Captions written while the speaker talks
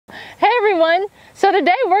everyone. So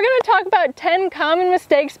today we're going to talk about 10 common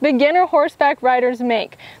mistakes beginner horseback riders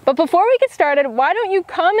make. But before we get started, why don't you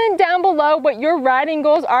comment down below what your riding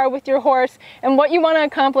goals are with your horse and what you want to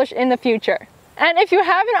accomplish in the future. And if you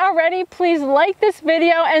haven't already, please like this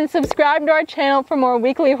video and subscribe to our channel for more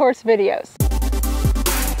weekly horse videos.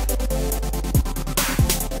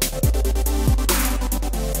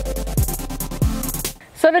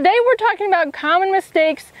 So today we're talking about common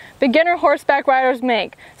mistakes beginner horseback riders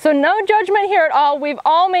make. So no judgment here at all. We've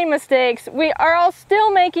all made mistakes. We are all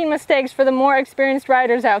still making mistakes for the more experienced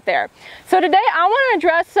riders out there. So today I want to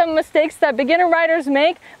address some mistakes that beginner riders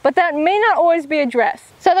make, but that may not always be addressed.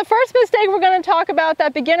 So the first mistake we're going to talk about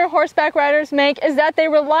that beginner horseback riders make is that they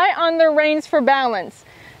rely on their reins for balance.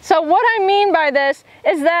 So what I mean by this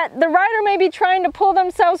is that the rider may be trying to pull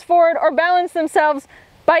themselves forward or balance themselves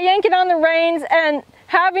by yanking on the reins and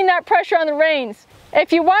having that pressure on the reins.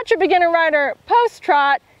 If you watch a beginner rider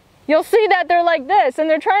post-trot, you'll see that they're like this and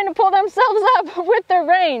they're trying to pull themselves up with their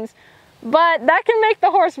reins. But that can make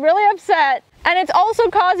the horse really upset, and it's also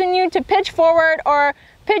causing you to pitch forward or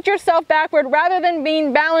pitch yourself backward rather than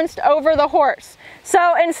being balanced over the horse.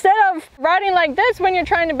 So instead of riding like this when you're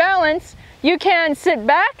trying to balance, you can sit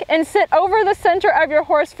back and sit over the center of your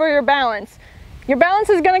horse for your balance. Your balance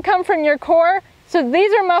is going to come from your core. So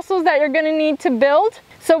these are muscles that you're going to need to build.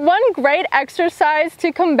 So one great exercise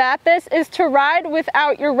to combat this is to ride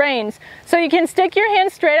without your reins. So you can stick your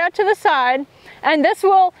hands straight out to the side, and this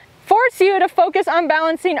will force you to focus on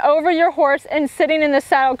balancing over your horse and sitting in the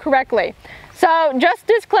saddle correctly. So just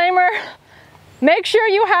disclaimer, make sure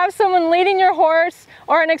you have someone leading your horse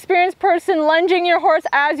or an experienced person lunging your horse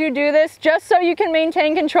as you do this, just so you can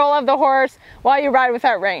maintain control of the horse while you ride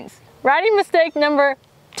without reins. Riding mistake number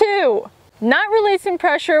 2. Not releasing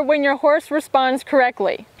pressure when your horse responds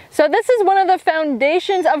correctly. So this is one of the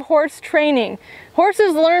foundations of horse training.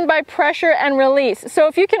 Horses learn by pressure and release. So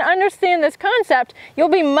if you can understand this concept, you'll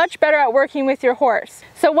be much better at working with your horse.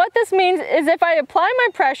 So what this means is if I apply my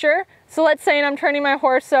pressure, so let's say I'm turning my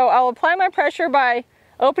horse, so I'll apply my pressure by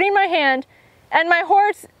opening my hand, and my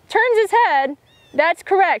horse turns his head, that's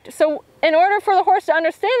correct. So in order for the horse to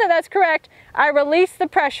understand that that's correct, I release the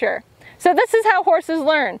pressure. So this is how horses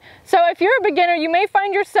learn. So if you're a beginner, you may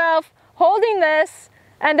find yourself holding this,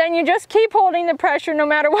 and then you just keep holding the pressure no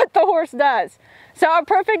matter what the horse does. So a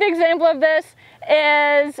perfect example of this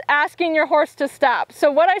is asking your horse to stop.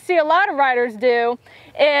 So what I see a lot of riders do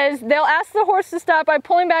is they'll ask the horse to stop by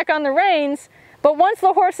pulling back on the reins, but once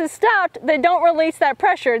the horse is stopped, they don't release that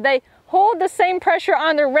pressure. They hold the same pressure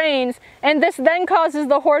on their reins, and this then causes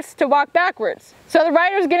the horse to walk backwards. So the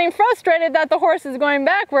rider's getting frustrated that the horse is going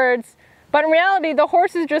backwards, but in reality, the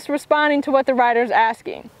horse is just responding to what the rider's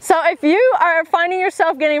asking. So if you are finding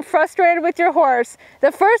yourself getting frustrated with your horse,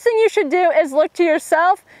 the first thing you should do is look to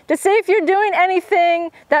yourself to see if you're doing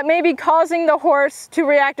anything that may be causing the horse to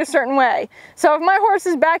react a certain way. So if my horse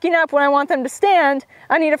is backing up when I want them to stand,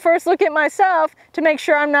 I need to first look at myself to make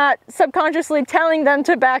sure I'm not subconsciously telling them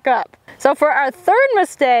to back up. So for our third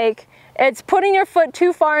mistake, it's putting your foot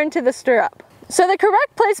too far into the stirrup. So the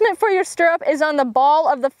correct placement for your stirrup is on the ball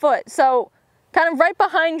of the foot, so kind of right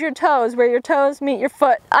behind your toes, where your toes meet your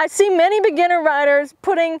foot. I see many beginner riders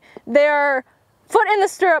putting their foot in the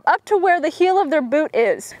stirrup up to where the heel of their boot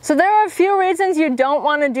is. So there are a few reasons you don't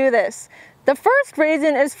want to do this. The first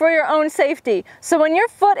reason is for your own safety. So when your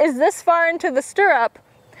foot is this far into the stirrup,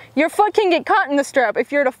 your foot can get caught in the stirrup.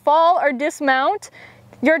 If you're to fall or dismount,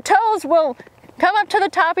 your toes will come up to the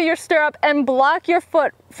top of your stirrup and block your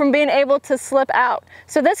foot from being able to slip out.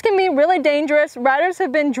 So this can be really dangerous. Riders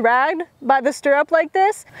have been dragged by the stirrup like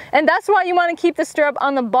this, and that's why you want to keep the stirrup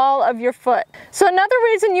on the ball of your foot. So another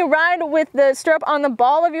reason you ride with the stirrup on the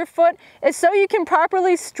ball of your foot is so you can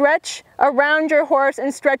properly stretch around your horse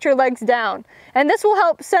and stretch your legs down. And this will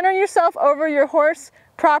help center yourself over your horse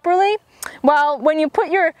properly, while when you put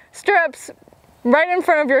your stirrups right in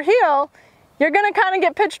front of your heel, you're going to kind of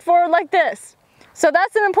get pitched forward like this. So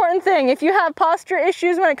that's an important thing. If you have posture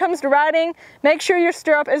issues when it comes to riding, make sure your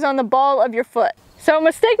stirrup is on the ball of your foot. So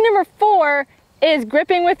mistake number 4 is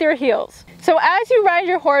gripping with your heels. So as you ride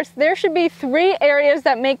your horse, there should be 3 areas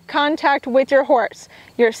that make contact with your horse: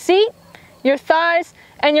 your seat, your thighs,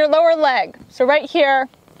 and your lower leg. So right here,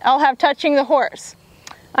 I'll have touching the horse.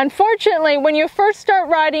 Unfortunately, when you first start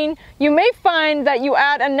riding, you may find that you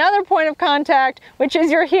add another point of contact, which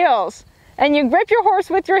is your heels, and you grip your horse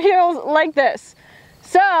with your heels like this.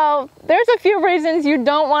 So there's a few reasons you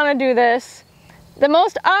don't want to do this. The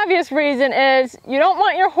most obvious reason is you don't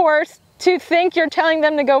want your horse to think you're telling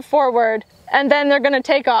them to go forward and then they're going to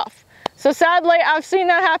take off. So sadly, I've seen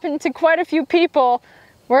that happen to quite a few people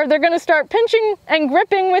where they're going to start pinching and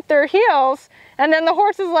gripping with their heels, and then the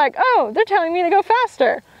horse is like, oh, they're telling me to go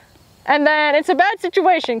faster. And then it's a bad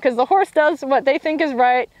situation because the horse does what they think is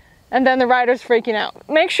right, and then the rider's freaking out.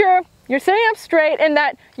 Make sure you're sitting up straight and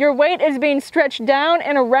that your weight is being stretched down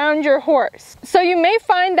and around your horse. So you may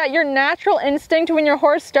find that your natural instinct when your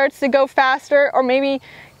horse starts to go faster or maybe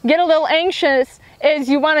get a little anxious is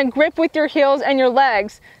you want to grip with your heels and your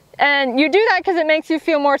legs. And you do that because it makes you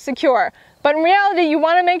feel more secure. But in reality, you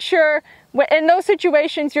want to make sure in those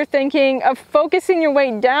situations you're thinking of focusing your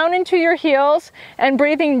weight down into your heels and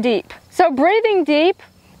breathing deep. So breathing deep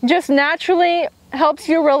just naturally helps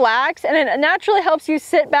you relax, and it naturally helps you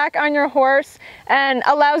sit back on your horse and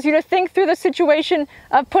allows you to think through the situation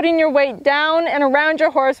of putting your weight down and around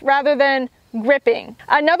your horse rather than gripping.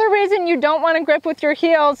 Another reason you don't want to grip with your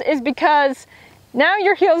heels is because now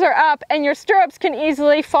your heels are up and your stirrups can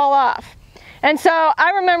easily fall off. And so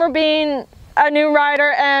I remember being a new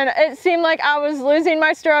rider and it seemed like I was losing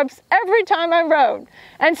my stirrups every time I rode.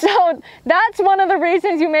 And so that's one of the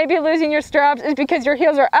reasons you may be losing your stirrups, is because your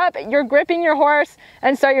heels are up, you're gripping your horse,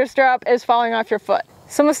 and so your stirrup is falling off your foot.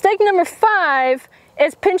 So mistake number 5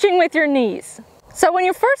 is pinching with your knees. So when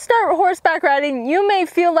you first start horseback riding, you may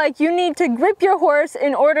feel like you need to grip your horse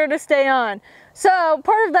in order to stay on. So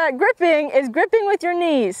part of that gripping is gripping with your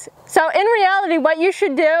knees. So in reality, what you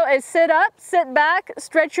should do is sit up, sit back,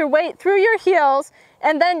 stretch your weight through your heels,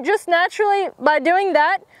 and then just naturally by doing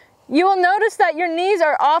that, you will notice that your knees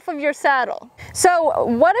are off of your saddle. So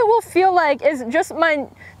what it will feel like is just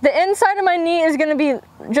the inside of my knee is going to be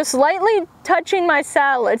just lightly touching my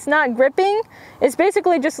saddle. It's not gripping, it's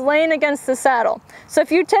basically just laying against the saddle. So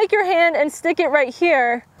if you take your hand and stick it right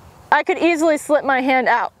here, I could easily slip my hand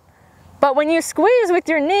out. But when you squeeze with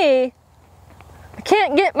your knee, I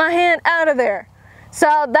can't get my hand out of there.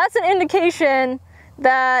 So that's an indication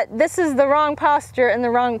that this is the wrong posture and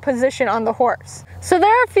the wrong position on the horse. So there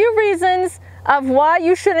are a few reasons of why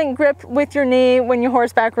you shouldn't grip with your knee when you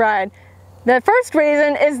horseback ride. The first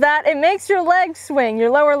reason is that it makes your leg swing,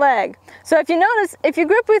 your lower leg. So if you notice, if you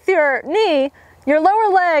grip with your knee, your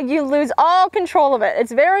lower leg, you lose all control of it.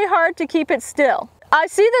 It's very hard to keep it still. I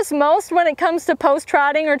see this most when it comes to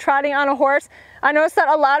post-trotting or trotting on a horse. I notice that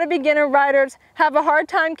a lot of beginner riders have a hard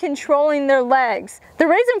time controlling their legs. The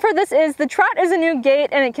reason for this is the trot is a new gait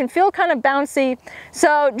and it can feel kind of bouncy.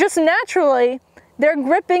 So just naturally, they're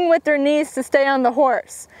gripping with their knees to stay on the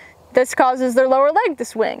horse. This causes their lower leg to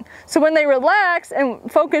swing. So when they relax and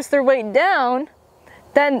focus their weight down,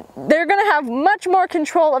 then they're going to have much more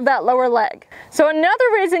control of that lower leg. So another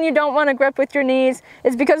reason you don't want to grip with your knees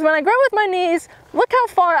is because when I grip with my knees, look how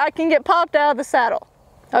far I can get popped out of the saddle.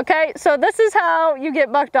 Okay, so this is how you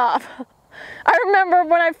get bucked off. I remember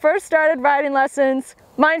when I first started riding lessons,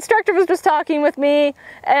 my instructor was just talking with me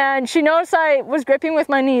and she noticed I was gripping with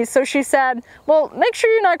my knees. So she said, well, make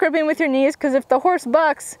sure you're not gripping with your knees because if the horse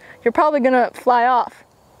bucks, you're probably going to fly off.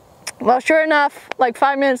 Well, sure enough, like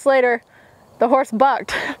 5 minutes later, the horse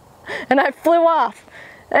bucked and I flew off.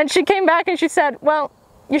 And she came back and she said, well,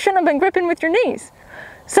 you shouldn't have been gripping with your knees.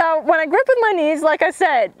 So when I grip with my knees, like I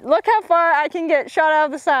said, look how far I can get shot out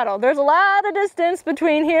of the saddle. There's a lot of distance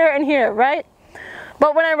between here and here, right?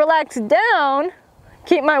 But when I relax down,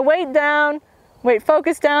 keep my weight down, weight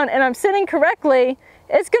focused down, and I'm sitting correctly,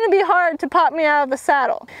 it's going to be hard to pop me out of the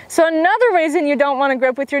saddle. So another reason you don't want to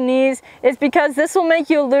grip with your knees is because this will make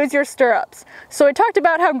you lose your stirrups. So we talked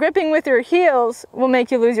about how gripping with your heels will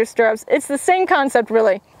make you lose your stirrups. It's the same concept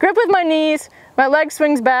really. Grip with my knees, my leg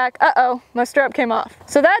swings back, uh-oh, my stirrup came off.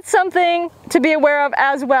 So that's something to be aware of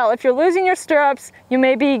as well. If you're losing your stirrups, you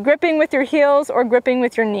may be gripping with your heels or gripping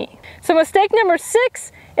with your knee. So mistake number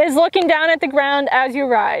 6 is looking down at the ground as you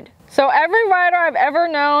ride. So every rider I've ever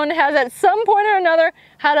known has at some point or another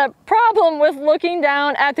had a problem with looking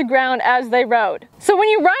down at the ground as they rode. So when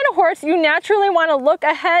you ride a horse, you naturally want to look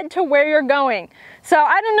ahead to where you're going. So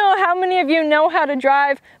I don't know how many of you know how to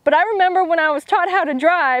drive, but I remember when I was taught how to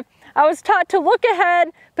drive, I was taught to look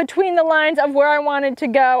ahead between the lines of where I wanted to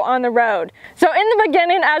go on the road. So in the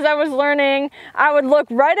beginning, as I was learning, I would look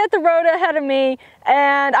right at the road ahead of me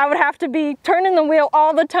and I would have to be turning the wheel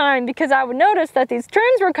all the time because I would notice that these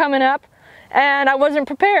turns were coming up and I wasn't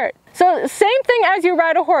prepared. So same thing as you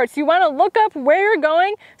ride a horse. You want to look up where you're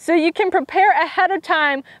going so you can prepare ahead of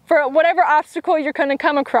time for whatever obstacle you're going to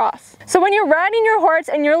come across. So when you're riding your horse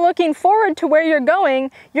and you're looking forward to where you're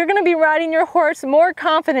going, you're going to be riding your horse more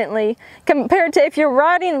confidently compared to if you're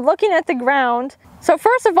riding looking at the ground. So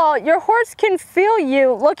first of all, your horse can feel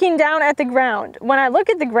you looking down at the ground. When I look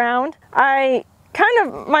at the ground, my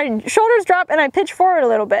shoulders drop and I pitch forward a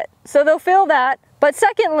little bit. So they'll feel that. But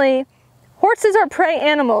secondly, Horses are prey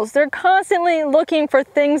animals. They're constantly looking for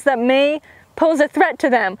things that may pose a threat to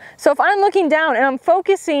them. So if I'm looking down and I'm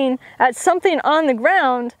focusing at something on the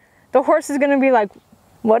ground, the horse is going to be like,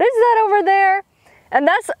 what is that over there? And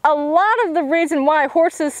that's a lot of the reason why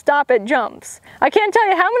horses stop at jumps. I can't tell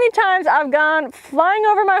you how many times I've gone flying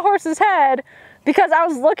over my horse's head because I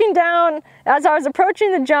was looking down as I was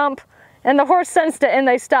approaching the jump and the horse sensed it and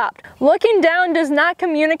they stopped. Looking down does not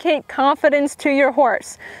communicate confidence to your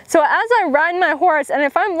horse. So as I ride my horse, and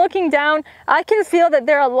if I'm looking down, I can feel that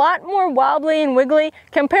they're a lot more wobbly and wiggly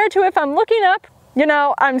compared to if I'm looking up. You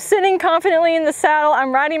know, I'm sitting confidently in the saddle,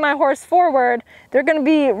 I'm riding my horse forward. They're going to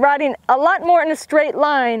be riding a lot more in a straight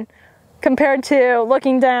line compared to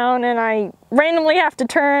looking down and I randomly have to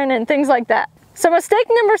turn and things like that. So mistake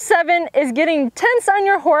number 7 is getting tense on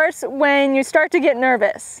your horse when you start to get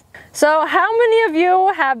nervous. So how many of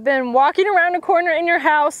you have been walking around a corner in your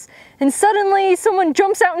house and suddenly someone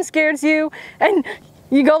jumps out and scares you and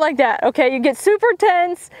you go like that, okay? You get super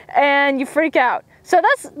tense and you freak out. So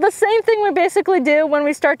that's the same thing we basically do when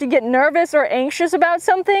we start to get nervous or anxious about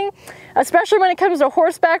something, especially when it comes to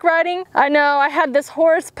horseback riding. I know I had this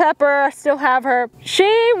horse, Pepper, I still have her.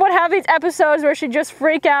 She would have these episodes where she'd just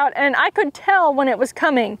freak out and I could tell when it was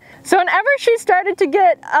coming. So whenever she started to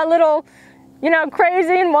get a little, you know,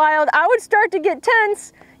 crazy and wild, I would start to get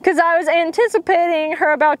tense because I was anticipating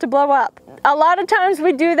her about to blow up. A lot of times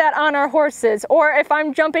we do that on our horses, or if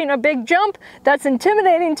I'm jumping a big jump that's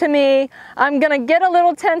intimidating to me, I'm gonna get a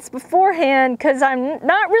little tense beforehand because I'm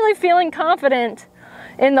not really feeling confident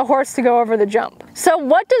in the horse to go over the jump. So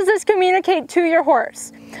what does this communicate to your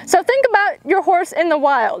horse? So think about your horse in the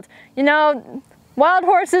wild. You know, wild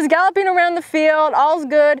horses galloping around the field, all's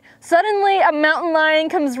good. Suddenly a mountain lion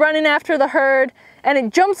comes running after the herd and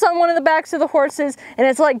it jumps on one of the backs of the horses and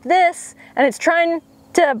it's like this and it's trying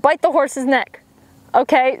to bite the horse's neck.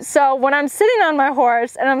 Okay, so when I'm sitting on my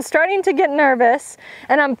horse and I'm starting to get nervous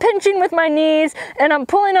and I'm pinching with my knees and I'm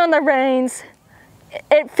pulling on the reins,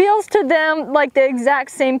 it feels to them like the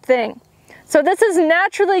exact same thing. So this is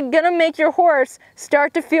naturally gonna make your horse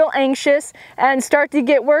start to feel anxious and start to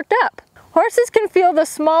get worked up. Horses can feel the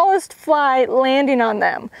smallest fly landing on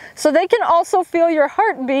them. So they can also feel your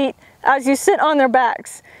heartbeat as you sit on their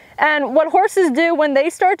backs. And what horses do when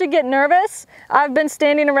they start to get nervous, I've been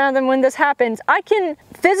standing around them when this happens, I can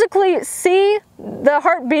physically see the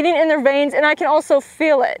heart beating in their veins and I can also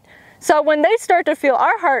feel it. So when they start to feel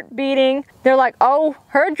our heart beating, they're like, oh,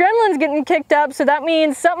 her adrenaline's getting kicked up, so that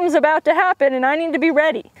means something's about to happen and I need to be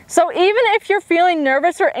ready. So even if you're feeling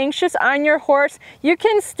nervous or anxious on your horse, you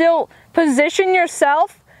can still position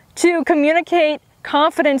yourself to communicate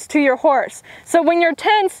confidence to your horse. So when you're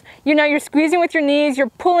tense, you know, you're squeezing with your knees, you're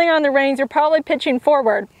pulling on the reins, you're probably pitching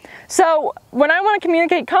forward. So when I want to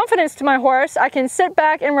communicate confidence to my horse, I can sit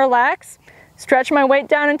back and relax, stretch my weight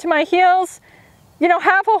down into my heels, you know,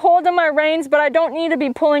 have a hold on my reins, but I don't need to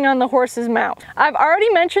be pulling on the horse's mouth. I've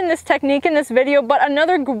already mentioned this technique in this video, but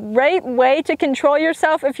another great way to control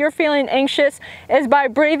yourself if you're feeling anxious is by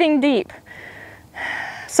breathing deep.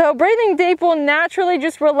 So breathing deep will naturally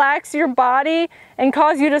just relax your body and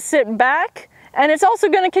cause you to sit back, and it's also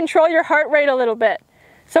going to control your heart rate a little bit.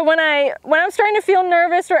 So when I'm starting to feel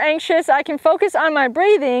nervous or anxious, I can focus on my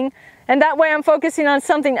breathing, and that way I'm focusing on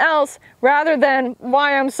something else rather than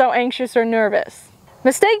why I'm so anxious or nervous.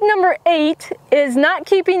 Mistake number 8 is not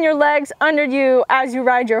keeping your legs under you as you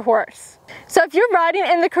ride your horse. So if you're riding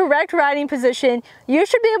in the correct riding position, you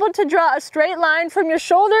should be able to draw a straight line from your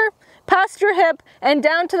shoulder past your hip and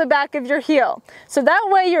down to the back of your heel. So that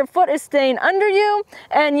way your foot is staying under you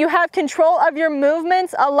and you have control of your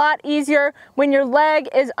movements a lot easier when your leg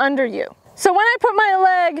is under you. So when I put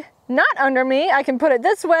my leg not under me, I can put it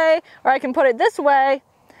this way or I can put it this way.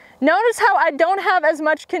 Notice how I don't have as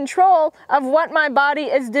much control of what my body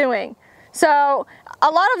is doing. So a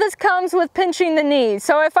lot of this comes with pinching the knees.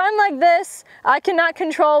 So if I'm like this, I cannot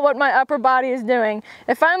control what my upper body is doing.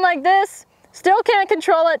 If I'm like this, still can't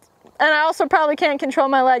control it, and I also probably can't control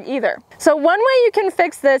my leg either. So one way you can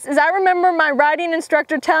fix this is I remember my riding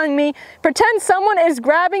instructor telling me, pretend someone is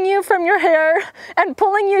grabbing you from your hair and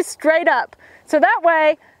pulling you straight up. So that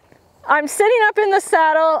way, I'm sitting up in the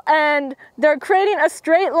saddle and they're creating a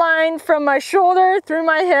straight line from my shoulder through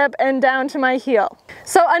my hip and down to my heel.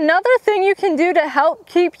 So another thing you can do to help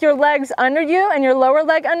keep your legs under you and your lower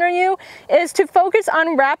leg under you is to focus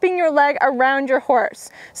on wrapping your leg around your horse.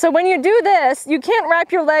 So when you do this, you can't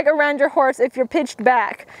wrap your leg around your horse if you're pitched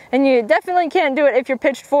back, and you definitely can't do it if you're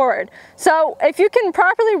pitched forward. So if you can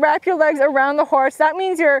properly wrap your legs around the horse, that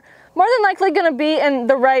means you're more than likely going to be in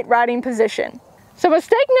the right riding position. So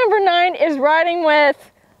mistake number 9 is riding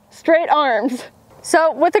with straight arms.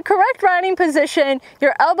 So with the correct riding position,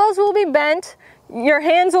 your elbows will be bent, your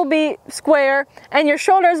hands will be square, and your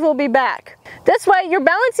shoulders will be back. This way, you're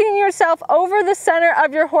balancing yourself over the center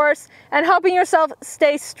of your horse and helping yourself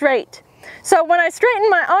stay straight. So when I straighten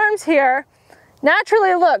my arms here,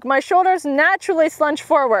 naturally, look, my shoulders naturally slunch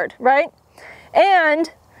forward, right?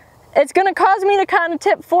 And it's going to cause me to kind of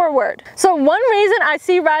tip forward. So one reason I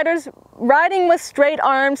see riders riding with straight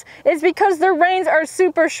arms is because their reins are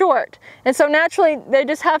super short. And so naturally, they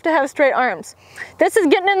just have to have straight arms. This is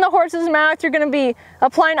getting in the horse's mouth. You're going to be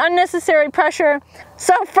applying unnecessary pressure.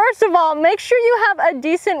 So first of all, make sure you have a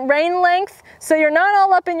decent rein length so you're not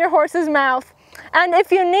all up in your horse's mouth. And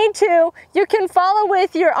if you need to, you can follow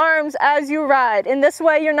with your arms as you ride. In this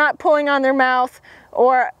way, you're not pulling on their mouth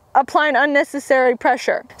or applying unnecessary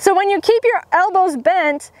pressure. So when you keep your elbows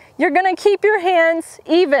bent, you're going to keep your hands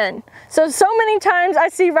even. So many times I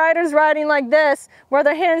see riders riding like this where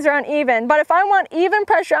their hands are uneven. But if I want even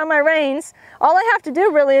pressure on my reins, all I have to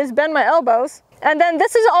do really is bend my elbows. And then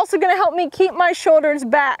this is also going to help me keep my shoulders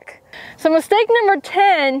back. So mistake number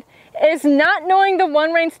 10 is not knowing the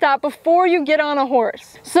one rein stop before you get on a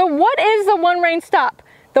horse. So what is the one rein stop?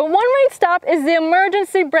 The one rein stop is the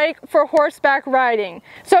emergency brake for horseback riding.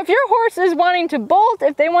 So if your horse is wanting to bolt,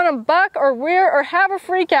 if they want to buck or rear or have a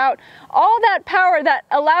freak out, all that power that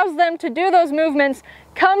allows them to do those movements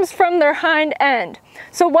comes from their hind end.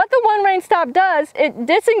 So what the one rein stop does, it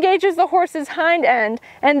disengages the horse's hind end,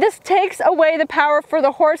 and this takes away the power for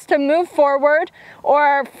the horse to move forward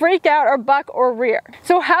or freak out or buck or rear.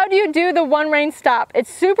 So how do you do the one rein stop?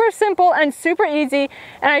 It's super simple and super easy,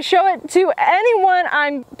 and I show it to anyone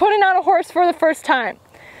I'm putting on a horse for the first time.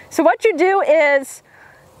 So what you do is,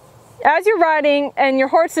 as you're riding and your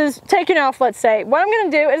horse is taking off, let's say, what I'm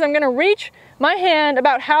going to do is I'm going to reach my hand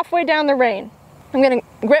about halfway down the rein. I'm going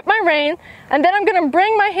to grip my rein, and then I'm going to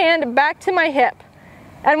bring my hand back to my hip.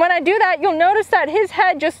 And when I do that, you'll notice that his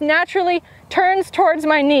head just naturally turns towards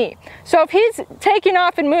my knee. So if he's taking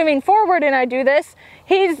off and moving forward and I do this,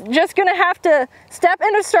 he's just going to have to step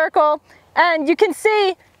in a circle, and you can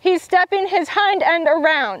see he's stepping his hind end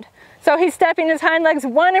around. So he's stepping his hind legs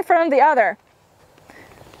one in front of the other.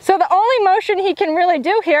 So the only motion he can really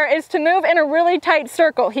do here is to move in a really tight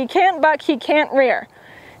circle. He can't buck, he can't rear.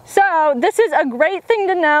 So this is a great thing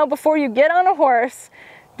to know before you get on a horse.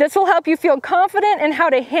 This will help you feel confident in how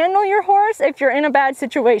to handle your horse if you're in a bad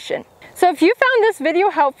situation. So if you found this video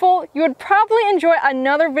helpful, you would probably enjoy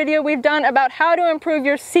another video we've done about how to improve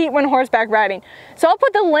your seat when horseback riding. So I'll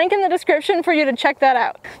put the link in the description for you to check that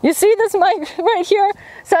out. You see this mic right here?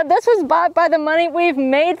 So this was bought by the money we've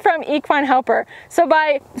made from Equine Helper. So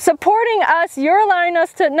by supporting us, you're allowing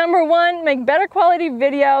us to, number one, make better quality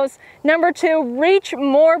videos, number two, reach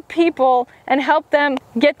more people and help them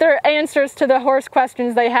get their answers to the horse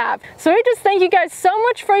questions they have. So we just thank you guys so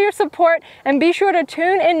much for your support, and be sure to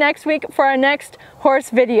tune in next week for our next horse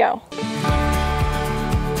video.